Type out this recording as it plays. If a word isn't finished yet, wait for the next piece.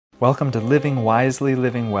Welcome to Living Wisely,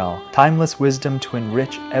 Living Well, timeless wisdom to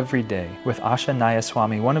enrich every day, with Asha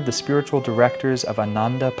Nayaswami, one of the spiritual directors of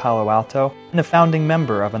Ananda Palo Alto and a founding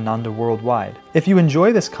member of Ananda Worldwide. If you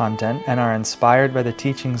enjoy this content and are inspired by the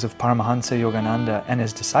teachings of Paramahansa Yogananda and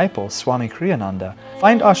his disciple, Swami Kriyananda,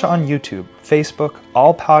 find Asha on YouTube, Facebook,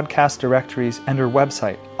 all podcast directories, and her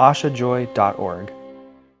website, ashajoy.org.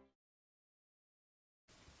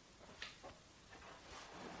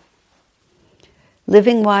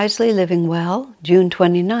 Living Wisely, Living Well, June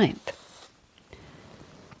 29th.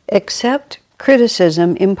 Accept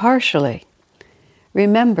criticism impartially.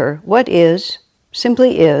 Remember, what is,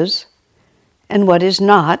 simply is, and what is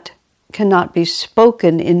not, cannot be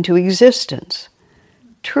spoken into existence.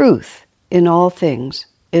 Truth in all things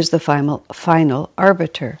is the final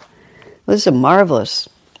arbiter. This is a marvelous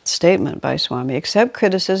statement by Swami. Accept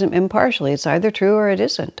criticism impartially. It's either true or it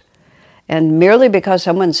isn't. And merely because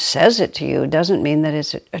someone says it to you doesn't mean that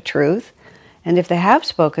it's a truth. And if they have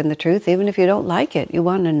spoken the truth, even if you don't like it, you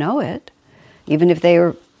want to know it. Even if they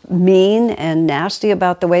are mean and nasty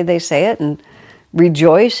about the way they say it and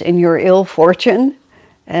rejoice in your ill fortune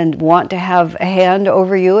and want to have a hand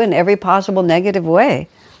over you in every possible negative way,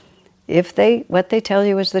 what they tell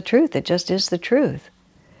you is the truth, it just is the truth.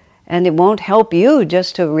 And it won't help you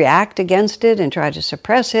just to react against it and try to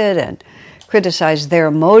suppress it and criticize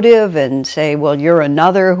their motive and say, well, you're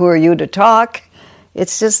another, who are you to talk?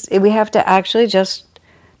 It's just, we have to actually just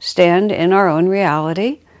stand in our own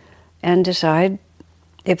reality and decide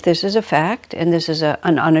if this is a fact and this is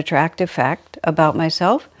an unattractive fact about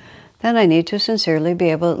myself, then I need to sincerely be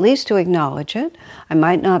able at least to acknowledge it. I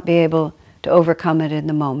might not be able to overcome it in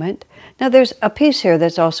the moment. Now there's a piece here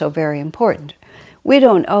that's also very important. We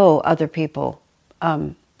don't owe other people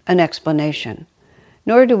an explanation,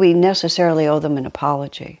 nor do we necessarily owe them an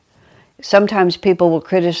apology. Sometimes people will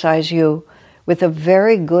criticize you with a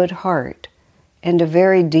very good heart and a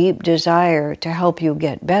very deep desire to help you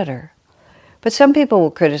get better. But some people will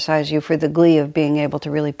criticize you for the glee of being able to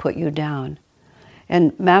really put you down.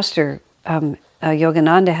 And Master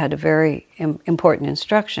Yogananda had a very important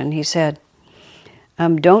instruction. He said,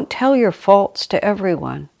 don't tell your faults to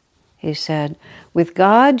everyone. He said, with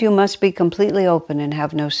God you must be completely open and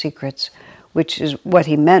have no secrets. Which is what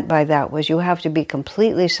he meant by that was you have to be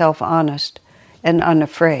completely self-honest and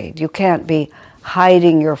unafraid. You can't be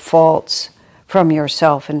hiding your faults from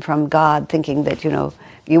yourself and from God, thinking that,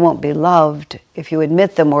 you won't be loved if you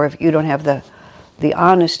admit them, or if you don't have the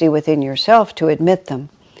honesty within yourself to admit them.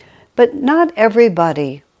 But not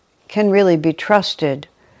everybody can really be trusted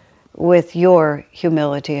with your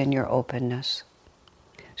humility and your openness.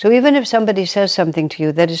 So even if somebody says something to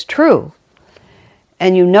you that is true,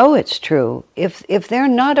 and you know it's true, if they're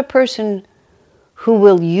not a person who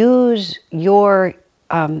will use your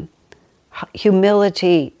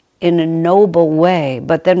humility in a noble way,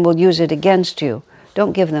 but then will use it against you,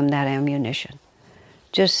 don't give them that ammunition.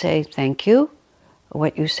 Just say, thank you.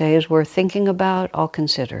 What you say is worth thinking about. I'll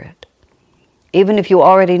consider it. Even if you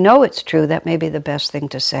already know it's true, that may be the best thing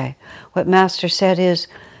to say. What Master said is,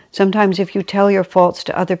 sometimes if you tell your faults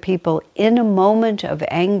to other people, in a moment of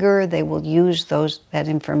anger, they will use that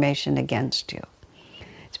information against you.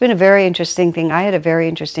 It's been a very interesting thing. I had a very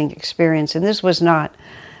interesting experience, and this was not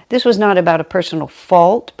about a personal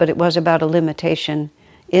fault, but it was about a limitation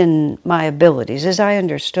in my abilities, as I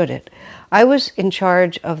understood it. I was in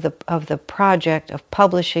charge of the project of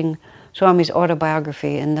publishing Swami's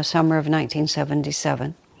autobiography in the summer of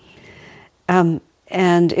 1977.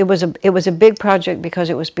 And it was a big project because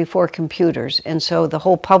it was before computers, and so the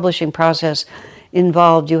whole publishing process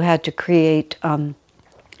involved you had to create a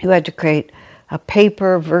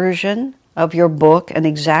paper version of your book, an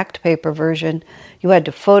exact paper version. You had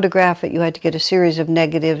to photograph it. You had to get a series of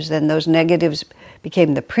negatives. Then those negatives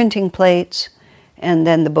became the printing plates, and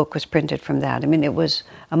then the book was printed from that. I mean, it was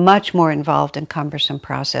a much more involved and cumbersome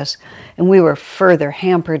process, and we were further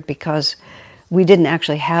hampered because we didn't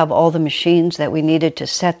actually have all the machines that we needed to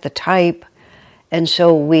set the type, and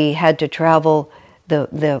so we had to travel.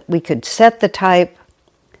 We could set the type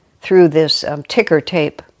through this ticker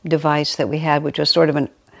tape device that we had, which was sort of a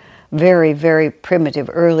very, very primitive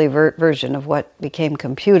early version of what became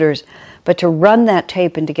computers. But to run that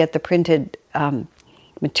tape and to get the printed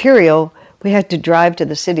material, we had to drive to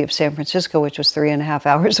the city of San Francisco, which was 3.5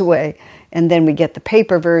 hours away, and then we get the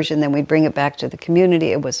paper version, then we'd bring it back to the community.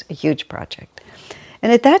 It was a huge project.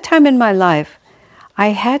 And at that time in my life, I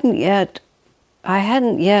hadn't yet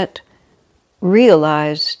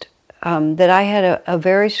realized that I had a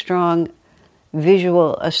very strong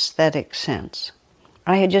visual aesthetic sense.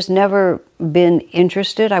 I had just never been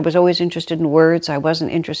interested. I was always interested in words. I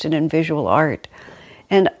wasn't interested in visual art.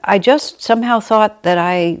 And I just somehow thought that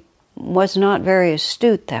I was not very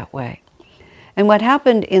astute that way. And what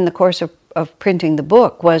happened in the course of printing the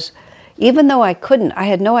book was, even though I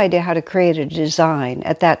had no idea how to create a design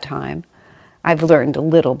at that time. I've learned a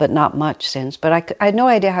little, but not much since. But I had no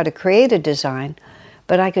idea how to create a design,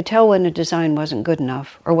 but I could tell when a design wasn't good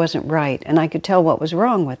enough or wasn't right, and I could tell what was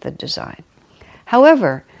wrong with the design.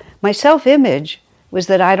 However, my self-image was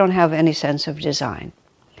that I don't have any sense of design.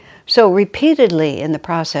 So repeatedly in the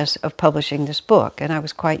process of publishing this book, and I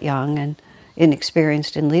was quite young and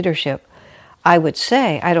inexperienced in leadership, I would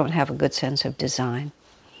say, I don't have a good sense of design.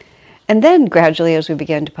 And then gradually, as we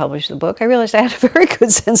began to publish the book, I realized I had a very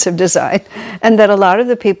good sense of design, and that a lot of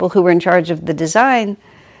the people who were in charge of the design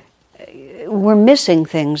were missing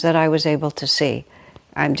things that I was able to see.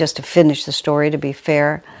 Just to finish the story, to be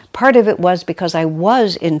fair, part of it was because I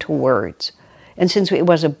was into words. And since it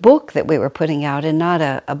was a book that we were putting out and not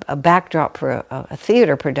a backdrop for a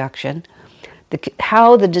theater production,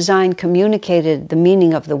 how the design communicated the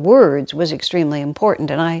meaning of the words was extremely important,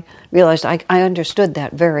 and I realized I understood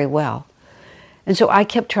that very well. And so I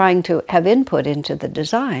kept trying to have input into the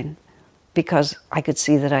design because I could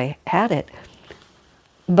see that I had it.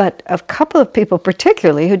 But a couple of people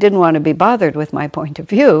particularly who didn't want to be bothered with my point of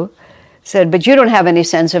view said, "But you don't have any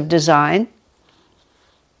sense of design."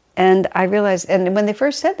 And I realized, and when they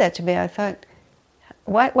first said that to me, I thought,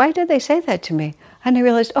 why did they say that to me? And I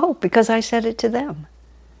realized, because I said it to them.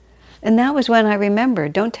 And that was when I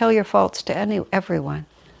remembered, don't tell your faults to everyone.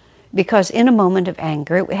 Because in a moment of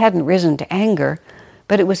anger, it hadn't risen to anger,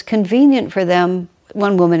 but it was convenient for them,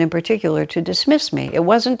 one woman in particular, to dismiss me. It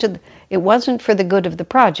wasn't for the good of the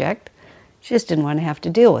project. She just didn't want to have to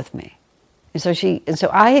deal with me. And so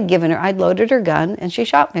I had given her, I'd loaded her gun, and she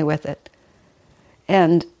shot me with it.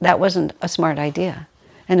 And that wasn't a smart idea.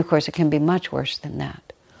 And of course, it can be much worse than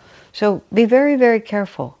that. So be very, very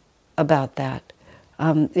careful about that.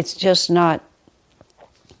 It's just not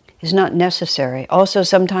necessary. Also,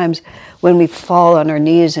 sometimes when we fall on our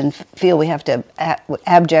knees and feel we have to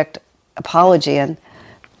abject apology and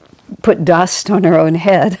put dust on our own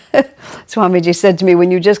head. Swamiji said to me,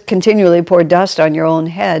 when you just continually pour dust on your own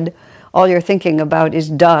head, all you're thinking about is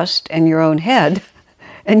dust and your own head,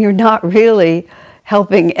 and you're not really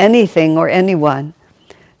helping anything or anyone.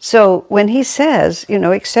 So when he says,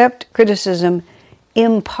 accept criticism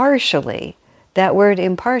impartially, that word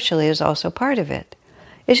impartially is also part of it.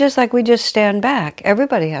 It's just like we just stand back.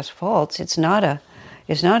 Everybody has faults. It's not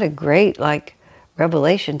a great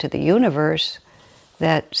revelation to the universe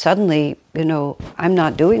that suddenly, I'm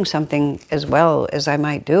not doing something as well as I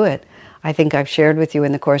might do it. I think I've shared with you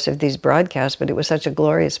in the course of these broadcasts, but it was such a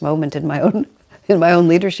glorious moment in my own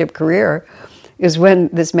leadership career, is when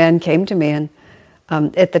this man came to me, and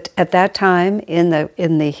at that time in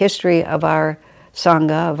the history of our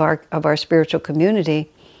Sangha, of our spiritual community,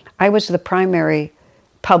 I was the primary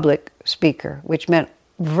public speaker, which meant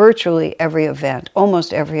virtually every event,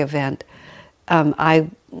 almost every event, I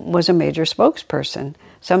was a major spokesperson.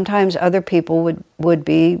 Sometimes other people would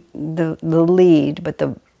be the lead, but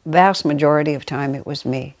the vast majority of time it was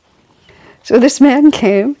me. So this man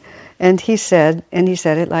came, and he said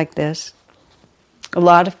it like this: "A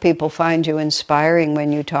lot of people find you inspiring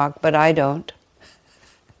when you talk, but I don't."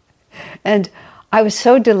 And I was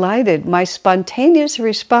so delighted. My spontaneous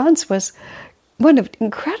response was one of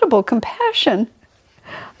incredible compassion.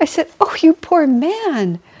 I said, "Oh, you poor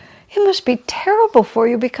man. It must be terrible for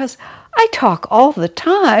you because I talk all the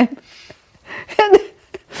time." And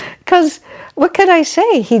because what could I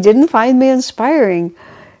say? He didn't find me inspiring.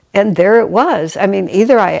 And there it was. I mean,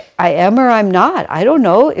 either I am or I'm not. I don't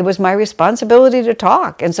know. It was my responsibility to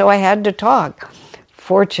talk. And so I had to talk.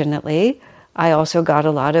 Fortunately, I also got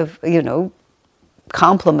a lot of,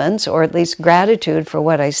 compliments, or at least gratitude for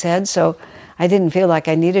what I said. So I didn't feel like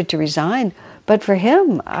I needed to resign. But for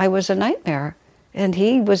him, I was a nightmare. And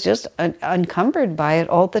he was just encumbered by it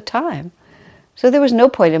all the time. So there was no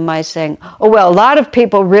point in my saying, "Oh, well, a lot of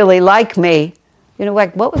people really like me."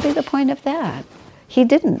 What would be the point of that? He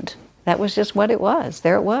didn't. That was just what it was.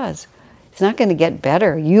 There it was. It's not going to get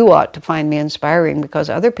better. You ought to find me inspiring because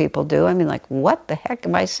other people do. I mean, what the heck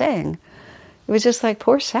am I saying? It was just like,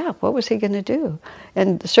 poor sap, what was he going to do?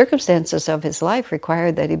 And the circumstances of his life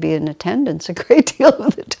required that he be in attendance a great deal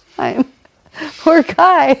of the time. Poor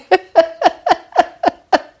guy.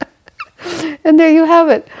 And there you have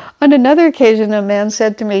it. On another occasion, a man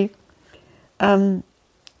said to me,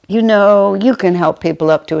 "You can help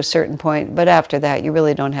people up to a certain point, but after that, you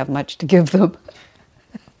really don't have much to give them."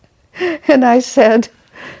 And I said,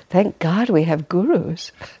 "Thank God we have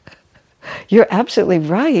gurus." You're absolutely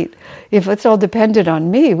right. If it's all depended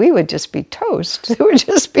on me, we would just be toast. There would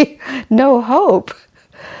just be no hope.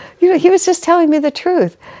 He was just telling me the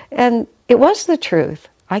truth. And it was the truth.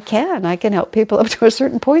 I can help people up to a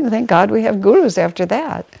certain point, and thank God we have gurus after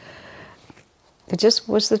that. It just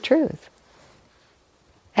was the truth.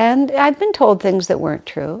 And I've been told things that weren't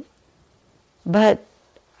true, but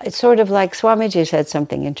it's sort of like Swamiji said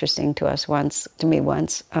something interesting to me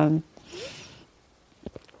once.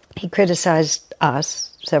 He criticized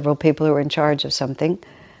us, several people who were in charge of something,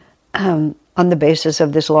 on the basis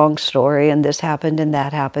of this long story, and this happened and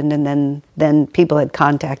that happened, and then people had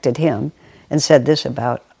contacted him and said this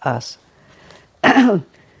about us.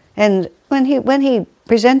 And when he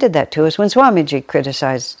presented that to us, when Swamiji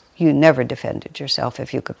criticized, you never defended yourself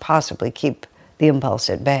if you could possibly keep the impulse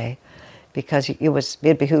at bay, because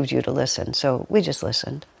it behooved you to listen. So we just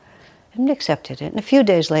listened and accepted it. And a few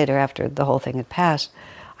days later, after the whole thing had passed,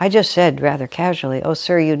 I just said rather casually, "Oh,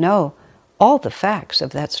 sir, all the facts of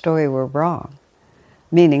that story were wrong."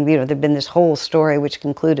 Meaning, there'd been this whole story which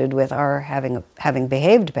concluded with our having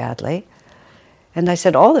behaved badly. And I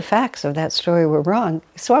said, all the facts of that story were wrong.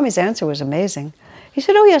 Swami's answer was amazing. He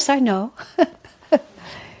said, "Oh, yes, I know."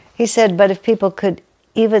 He said, "But if people could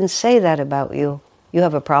even say that about you, you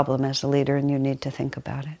have a problem as a leader and you need to think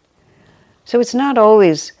about it." So it's not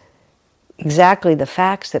always exactly the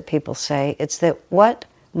facts that people say. It's that what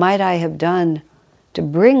might I have done to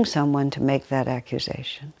bring someone to make that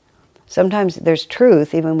accusation? Sometimes there's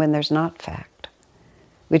truth even when there's not fact,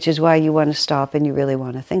 which is why you want to stop and you really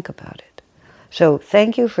want to think about it. So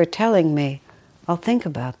thank you for telling me. I'll think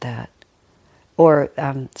about that. Or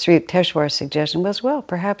Sri Yukteswar's suggestion was, well,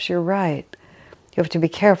 perhaps you're right. You have to be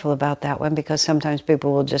careful about that one, because sometimes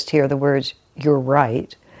people will just hear the words, "you're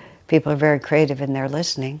right." People are very creative in their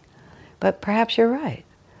listening. But perhaps you're right.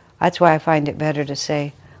 That's why I find it better to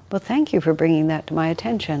say, "Well, thank you for bringing that to my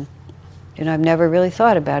attention. I've never really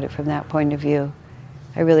thought about it from that point of view.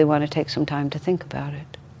 I really want to take some time to think about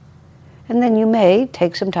it." And then you may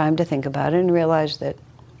take some time to think about it and realize that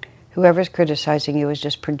whoever's criticizing you is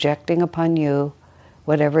just projecting upon you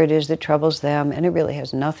whatever it is that troubles them, and it really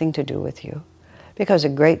has nothing to do with you. Because a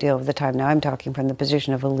great deal of the time, now I'm talking from the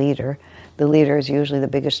position of a leader, the leader is usually the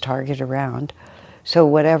biggest target around. So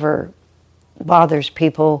whatever bothers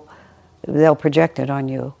people, they'll project it on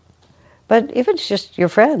you. But if it's just your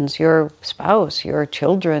friends, your spouse, your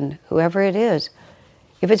children, whoever it is,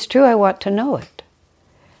 if it's true, I want to know it.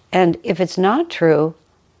 And if it's not true,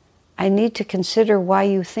 I need to consider why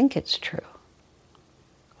you think it's true.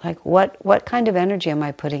 Like what kind of energy am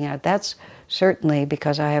I putting out? That's certainly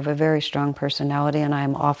because I have a very strong personality and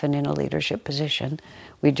I'm often in a leadership position.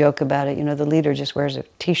 We joke about it, the leader just wears a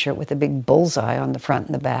t-shirt with a big bullseye on the front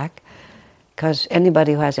and the back, because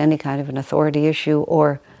anybody who has any kind of an authority issue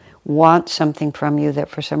or wants something from you that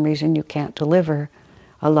for some reason you can't deliver,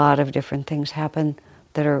 a lot of different things happen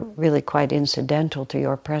that are really quite incidental to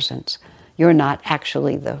your presence. You're not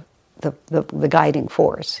actually the guiding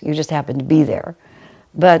force. You just happen to be there.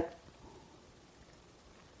 But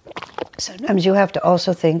sometimes you have to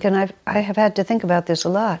also think, and I have had to think about this a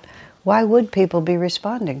lot, why would people be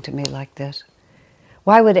responding to me like this?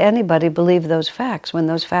 Why would anybody believe those facts when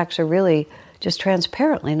those facts are really just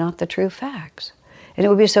transparently not the true facts? And it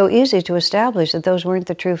would be so easy to establish that those weren't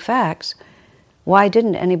the true facts. Why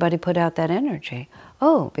didn't anybody put out that energy?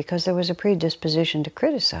 Oh, because there was a predisposition to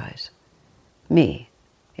criticize me.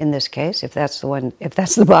 In this case, if that's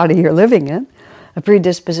the body you're living in, a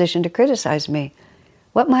predisposition to criticize me.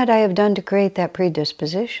 What might I have done to create that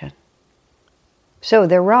predisposition? So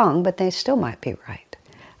they're wrong, but they still might be right.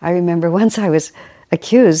 I remember once I was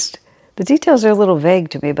accused, the details are a little vague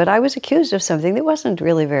to me, but I was accused of something that wasn't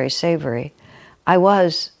really very savory. I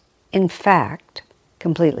was, in fact,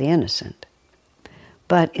 completely innocent.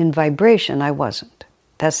 But in vibration, I wasn't.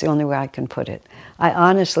 That's the only way I can put it. I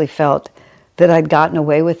honestly felt that I'd gotten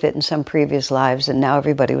away with it in some previous lives, and now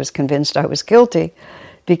everybody was convinced I was guilty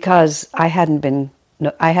because I hadn't been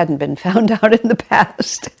found out in the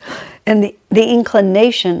past. And the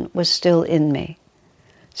inclination was still in me.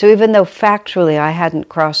 So even though factually I hadn't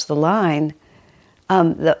crossed the line,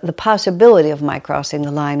 the possibility of my crossing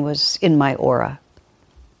the line was in my aura.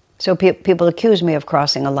 So people accused me of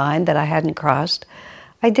crossing a line that I hadn't crossed.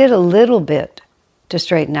 I did a little bit to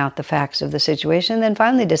straighten out the facts of the situation, and then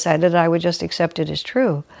finally decided I would just accept it as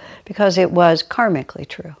true, because it was karmically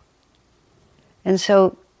true.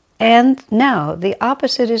 And now the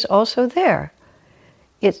opposite is also there.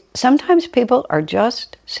 Sometimes people are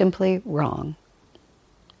just simply wrong.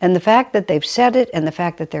 And the fact that they've said it and the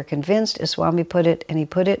fact that they're convinced, as Swami put it, and he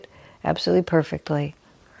put it absolutely perfectly,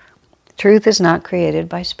 Truth is not created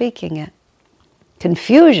by speaking it.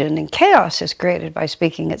 Confusion and chaos is created by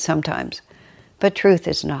speaking it sometimes, but truth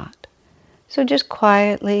is not. So just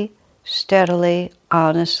quietly, steadily,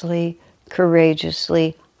 honestly,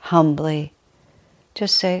 courageously, humbly,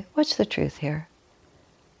 just say, what's the truth here?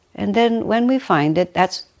 And then when we find it,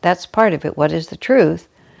 that's part of it. What is the truth?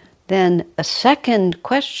 Then a second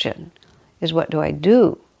question is, what do I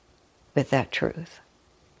do with that truth?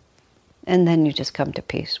 And then you just come to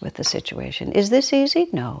peace with the situation. Is this easy?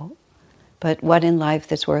 No. But what in life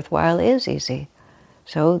that's worthwhile is easy.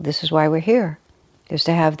 So this is why we're here, is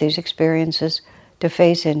to have these experiences, to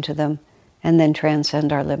face into them, and then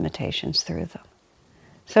transcend our limitations through them.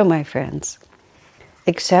 So my friends,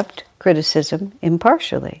 accept criticism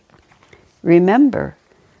impartially. Remember,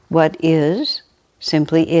 what is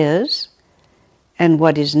simply is, and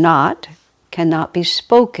what is not cannot be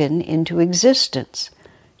spoken into existence.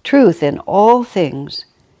 Truth in all things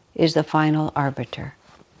is the final arbiter.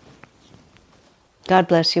 God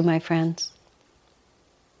bless you, my friends.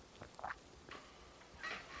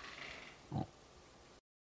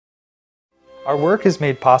 Our work is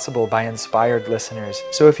made possible by inspired listeners,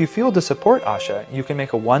 so if you feel to support Asha, you can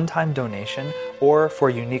make a one-time donation, or for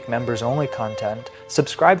unique members-only content,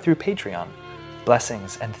 subscribe through Patreon.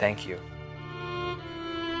 Blessings and thank you.